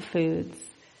wrong foods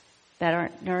that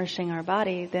aren't nourishing our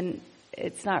body, then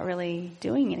it's not really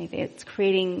doing anything. It's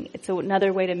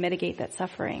another way to mitigate that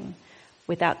suffering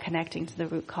without connecting to the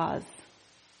root cause.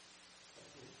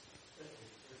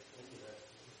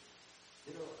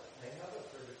 I have a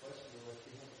further question unless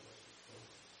you have a question.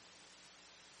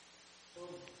 So,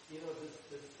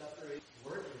 this separate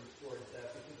working towards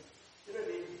that, because,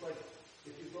 it's like,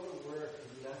 if you go to work and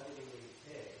you're not getting any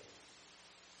pay,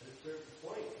 at a certain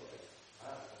point,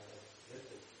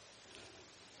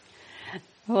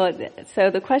 Well, so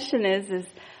the question is,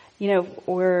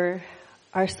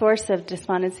 our source of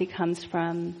despondency comes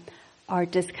from our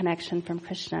disconnection from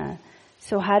Krishna.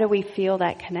 So how do we feel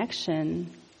that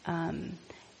connection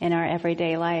in our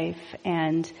everyday life?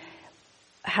 And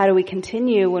how do we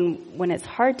continue when it's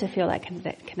hard to feel that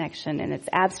connection and it's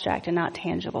abstract and not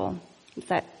tangible? Is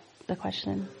that the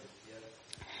question?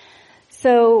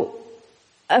 So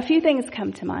a few things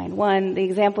come to mind. One, the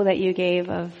example that you gave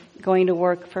of going to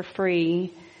work for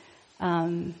free.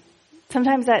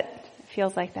 Sometimes that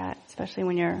feels like that, especially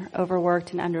when you're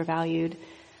overworked and undervalued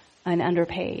and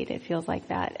underpaid. It feels like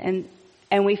that.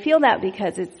 And we feel that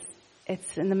because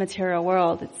it's in the material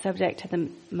world. It's subject to the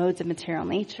modes of material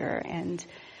nature, and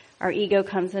our ego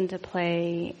comes into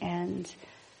play and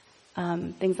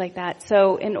things like that.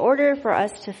 So in order for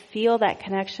us to feel that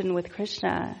connection with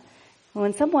Krishna, well,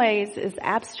 in some ways is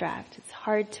abstract. It's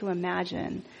hard to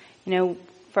imagine.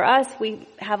 For us, we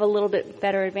have a little bit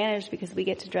better advantage because we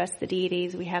get to dress the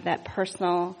deities. We have that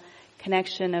personal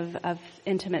connection of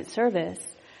intimate service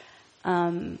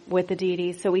with the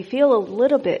deities. So we feel a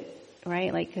little bit,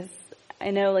 right? Because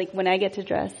I know, when I get to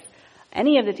dress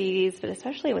any of the deities, but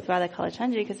especially with Radha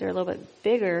Kalachandji, because they're a little bit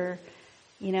bigger,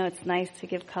 it's nice to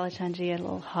give Kalachandji a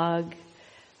little hug.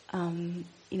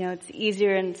 It's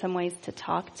easier in some ways to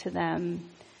talk to them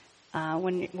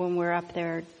when we're up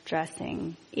there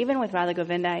dressing. Even with Radha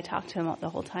Govinda, I talk to him the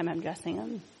whole time I'm dressing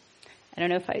him. I don't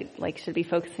know if I should be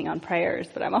focusing on prayers,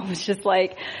 but I'm always just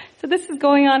like, so this is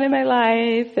going on in my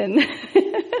life, and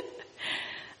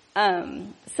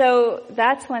so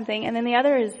that's one thing. And then the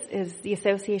other is the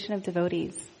association of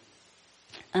devotees.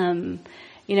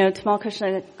 Tamal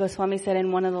Krishna Goswami said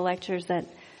in one of the lectures that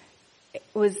it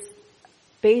was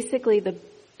basically the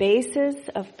basis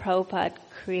of Prabhupada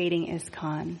creating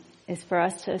ISKCON is for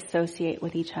us to associate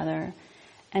with each other,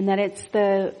 and that it's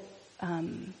the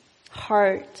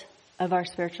heart of our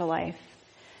spiritual life.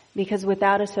 Because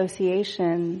without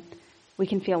association, we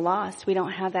can feel lost. We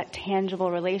don't have that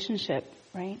tangible relationship,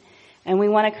 right? And we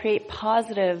want to create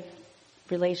positive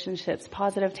relationships,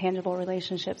 positive, tangible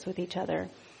relationships with each other.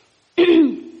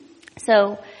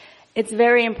 So it's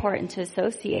very important to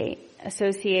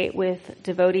associate with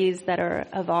devotees that are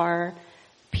of our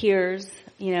peers,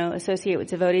 associate with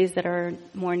devotees that are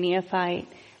more neophyte,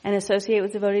 and associate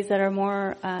with devotees that are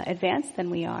more advanced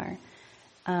than we are.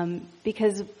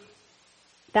 Because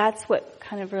that's what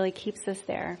kind of really keeps us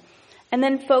there. And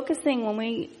then focusing, when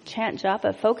we chant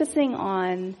japa, focusing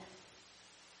on,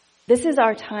 this is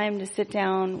our time to sit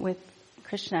down with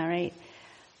Krishna, right?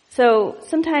 So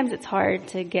sometimes it's hard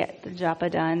to get the japa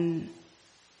done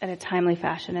in a timely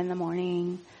fashion in the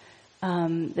morning.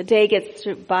 the day gets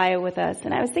by with us.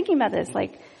 And I was thinking about this,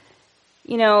 like,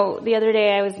 the other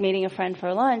day I was meeting a friend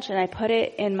for lunch, and I put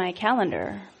it in my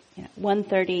calendar,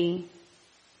 1:30,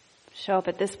 show up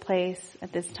at this place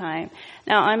at this time.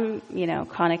 Now I'm,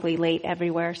 chronically late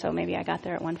everywhere, so maybe I got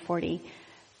there at 1:40.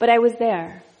 But I was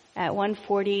there at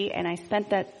 1:40, and I spent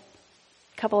that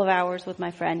couple of hours with my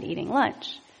friend eating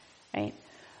lunch, right?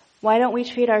 Why don't we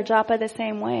treat our japa the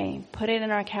same way? Put it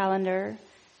in our calendar,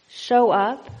 show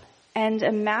up, and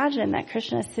imagine that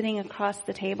Krishna is sitting across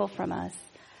the table from us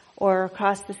or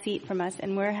across the seat from us,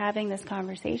 and we're having this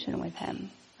conversation with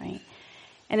him, right?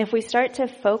 And if we start to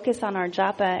focus on our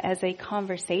japa as a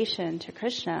conversation to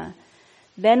Krishna,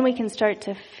 then we can start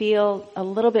to feel a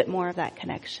little bit more of that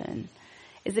connection.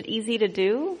 Is it easy to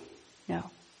do? No.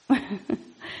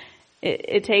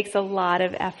 It takes a lot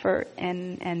of effort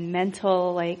and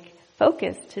mental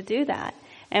focus to do that.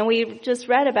 And we just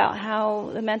read about how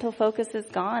the mental focus is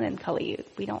gone in Kali Yuga.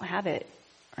 We don't have it,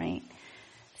 right?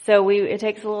 So it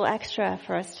takes a little extra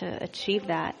for us to achieve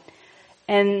that.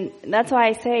 And that's why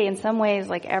I say, in some ways,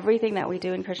 everything that we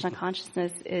do in Krishna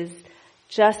consciousness is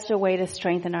just a way to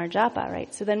strengthen our japa,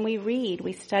 right? So then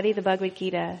we study the Bhagavad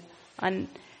Gita on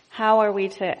how are we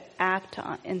to act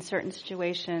in certain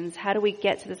situations? How do we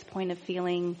get to this point of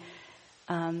feeling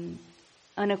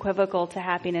unequivocal to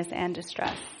happiness and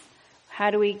distress?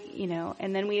 How do we,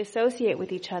 and then we associate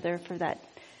with each other for that.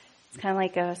 It's kind of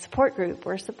like a support group.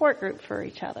 We're a support group for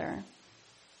each other.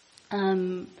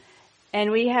 And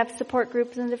we have support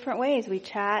groups in different ways. We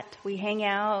chat, we hang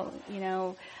out,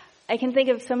 I can think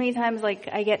of so many times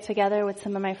I get together with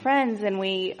some of my friends and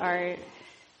we are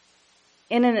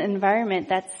in an environment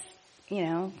that's,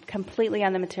 completely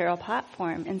on the material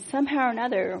platform. And somehow or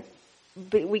another,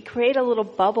 we create a little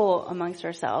bubble amongst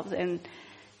ourselves, and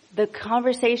the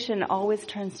conversation always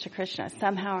turns to Krishna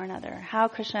somehow or another, how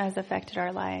Krishna has affected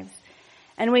our lives.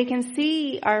 And we can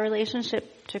see our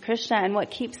relationship to Krishna, and what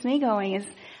keeps me going is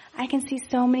I can see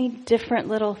so many different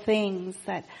little things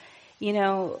that,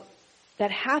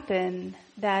 that happen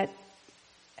that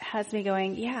has me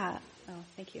going, yeah, oh,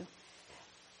 thank you.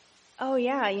 Oh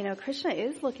yeah, Krishna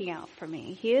is looking out for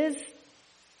me. He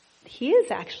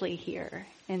is actually here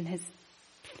in his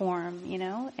form,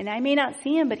 and I may not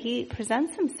see him, but he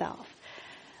presents himself.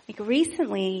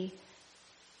 Recently,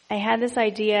 I had this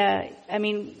idea,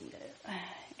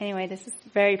 anyway, this is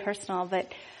very personal,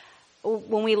 but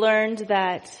when we learned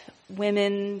that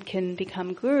women can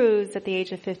become gurus at the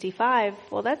age of 55,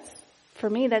 well, for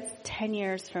me, that's 10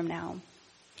 years from now.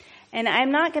 And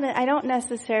I don't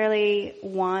necessarily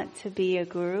want to be a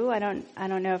guru. I don't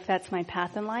know if that's my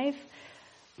path in life,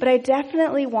 but I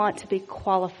definitely want to be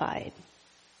qualified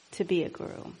to be a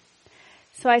guru.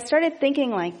 So I started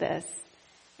thinking like this,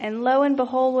 and lo and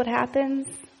behold, what happens?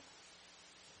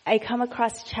 I come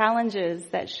across challenges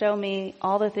that show me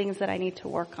all the things that I need to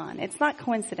work on. It's not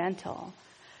coincidental,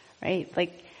 right?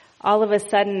 All of a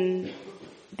sudden,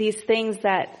 these things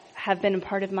that have been a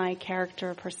part of my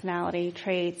character, personality,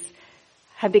 traits,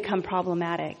 have become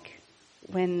problematic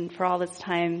when for all this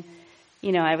time,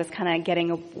 I was kind of getting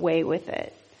away with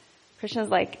it. Krishna's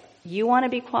like, you want to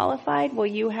be qualified? Well,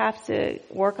 you have to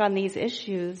work on these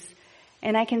issues.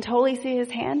 And I can totally see his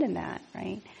hand in that,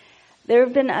 right? There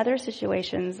have been other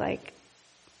situations,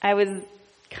 I was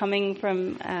coming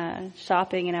from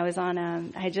shopping and I was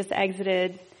I had just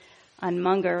exited on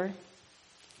Munger.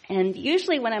 And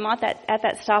usually when I'm at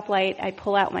that stoplight, I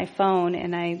pull out my phone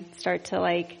and I start to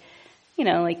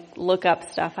look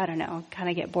up stuff. I don't know, kind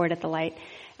of get bored at the light.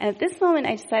 And at this moment,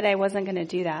 I decided I wasn't going to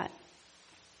do that.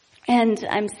 And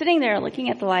I'm sitting there looking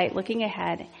at the light, looking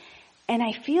ahead, and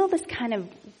I feel this kind of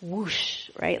whoosh,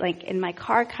 right? And my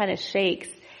car kind of shakes.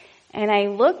 And I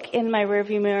look in my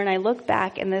rearview mirror and I look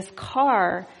back, and this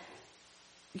car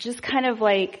just kind of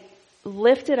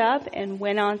lifted up and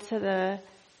went onto the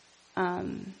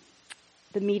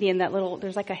median,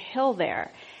 there's a hill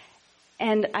there.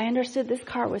 And I understood this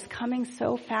car was coming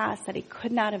so fast that he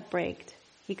could not have braked.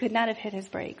 He could not have hit his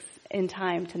brakes in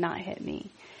time to not hit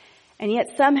me. And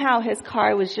yet somehow his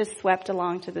car was just swept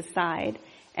along to the side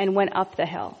and went up the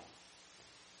hill.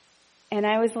 And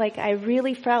I was I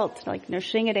really felt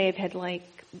Nrsingadev had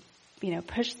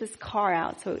pushed this car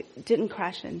out so it didn't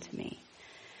crash into me.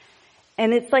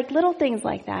 And it's little things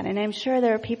like that. And I'm sure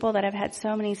there are people that have had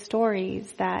so many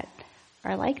stories that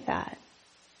are like that.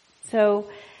 So,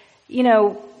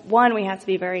 one, we have to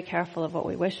be very careful of what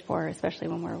we wish for, especially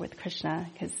when we're with Krishna,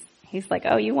 because he's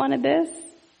oh, you wanted this?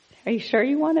 Are you sure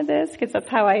you wanted this? Because that's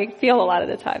how I feel a lot of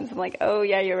the times. I'm oh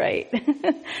yeah, you're right.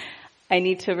 I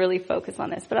need to really focus on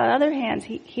this. But on the other hand,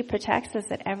 he protects us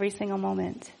at every single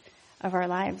moment of our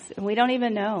lives. And we don't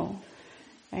even know.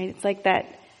 right? It's like that,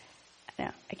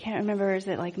 I can't remember, is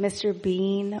it like Mr.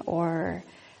 Bean, or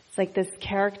it's like this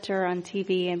character on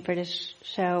TV in British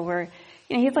show where,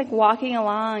 he's like walking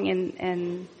along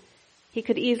and he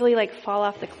could easily like fall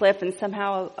off the cliff and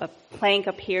somehow a plank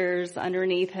appears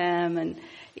underneath him, and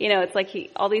it's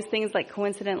like all these things like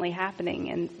coincidentally happening,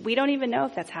 and we don't even know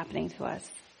if that's happening to us.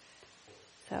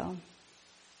 So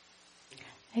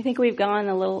I think we've gone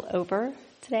a little over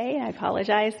today. I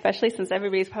apologize, especially since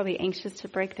everybody's probably anxious to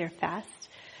break their fast.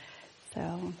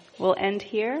 So we'll end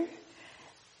here.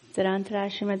 Siddhantara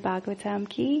Srimad Bhagavatam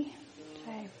Ki